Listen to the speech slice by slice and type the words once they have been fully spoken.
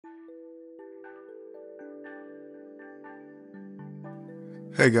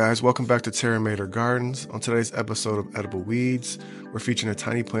Hey guys, welcome back to Terra Mater Gardens. On today's episode of Edible Weeds, we're featuring a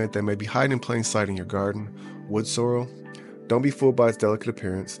tiny plant that may be hiding in plain sight in your garden, wood sorrel. Don't be fooled by its delicate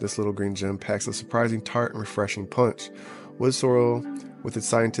appearance. This little green gem packs a surprising tart and refreshing punch. Wood sorrel, with its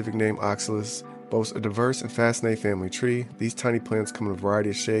scientific name oxalis, boasts a diverse and fascinating family tree. These tiny plants come in a variety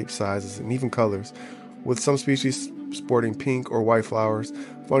of shapes, sizes, and even colors, with some species sporting pink or white flowers.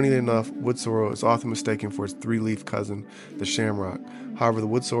 Funnily enough, wood sorrel is often mistaken for its three-leaf cousin, the shamrock. However, the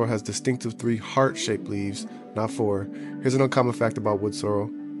wood sorrel has distinctive three heart-shaped leaves, not four. Here's an uncommon fact about wood sorrel.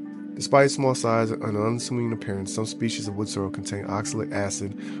 Despite its small size and unassuming appearance, some species of wood sorrel contain oxalic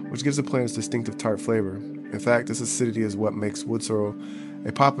acid, which gives the plant its distinctive tart flavor. In fact, this acidity is what makes wood sorrel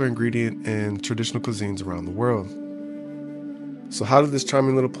a popular ingredient in traditional cuisines around the world. So how did this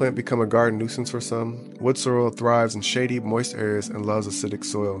charming little plant become a garden nuisance for some? Wood sorrel thrives in shady, moist areas and loves acidic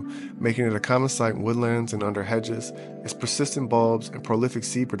soil, making it a common sight in woodlands and under hedges. Its persistent bulbs and prolific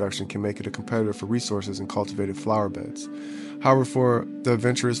seed production can make it a competitor for resources in cultivated flower beds. However, for the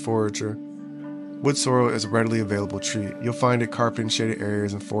adventurous forager, wood sorrel is a readily available treat. You'll find it carpeting shaded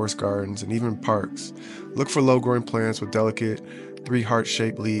areas in forest gardens and even parks. Look for low-growing plants with delicate, three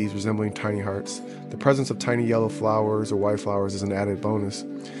heart-shaped leaves resembling tiny hearts. The presence of tiny yellow flowers or white flowers is an added bonus.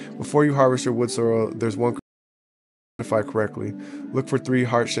 Before you harvest your wood sorrel, there's one identify correctly. Look for three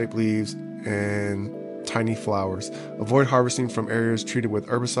heart-shaped leaves and tiny flowers. Avoid harvesting from areas treated with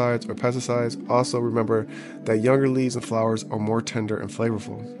herbicides or pesticides. Also remember that younger leaves and flowers are more tender and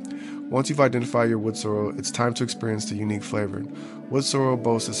flavorful. Once you've identified your wood sorrel, it's time to experience the unique flavor. Wood sorrel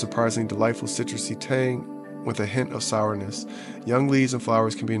boasts a surprisingly delightful citrusy tang with a hint of sourness. Young leaves and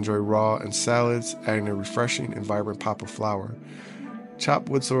flowers can be enjoyed raw in salads, adding a refreshing and vibrant pop of flavor. Chopped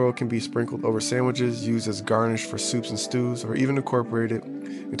wood sorrel can be sprinkled over sandwiches, used as garnish for soups and stews, or even incorporated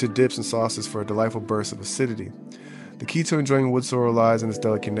into dips and sauces for a delightful burst of acidity. The key to enjoying wood sorrel lies in its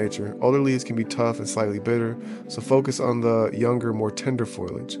delicate nature. Older leaves can be tough and slightly bitter, so focus on the younger, more tender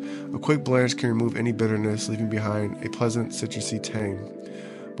foliage. A quick blanch can remove any bitterness, leaving behind a pleasant citrusy tang.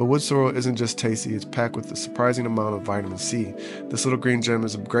 But wood sorrel isn't just tasty, it's packed with a surprising amount of vitamin C. This little green gem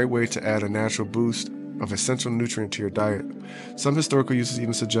is a great way to add a natural boost of essential nutrient to your diet. Some historical uses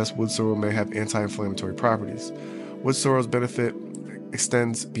even suggest wood sorrel may have anti-inflammatory properties. Wood sorrel's benefit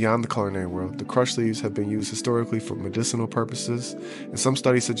extends beyond the culinary world. The crushed leaves have been used historically for medicinal purposes, and some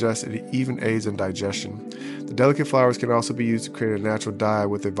studies suggest it even aids in digestion. The delicate flowers can also be used to create a natural dye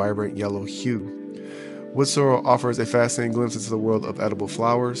with a vibrant yellow hue. Wood sorrel offers a fascinating glimpse into the world of edible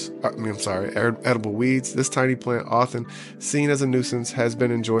edible weeds. This tiny plant, often seen as a nuisance, has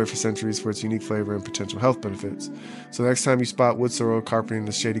been enjoyed for centuries for its unique flavor and potential health benefits. So next time you spot wood sorrel carpeting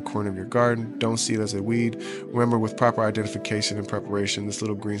the shady corner of your garden, don't see it as a weed. Remember, with proper identification and preparation, this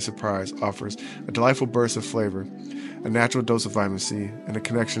little green surprise offers a delightful burst of flavor, a natural dose of vitamin C, and a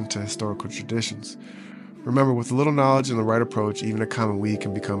connection to historical traditions. Remember, with a little knowledge and the right approach, even a common weed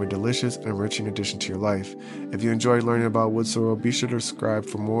can become a delicious and enriching addition to your life. If you enjoyed learning about wood sorrel, be sure to subscribe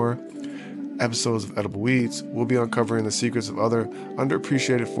for more episodes of Edible Weeds. We'll be uncovering the secrets of other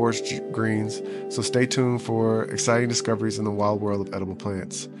underappreciated forest greens, so stay tuned for exciting discoveries in the wild world of edible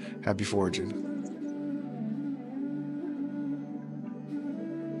plants. Happy foraging.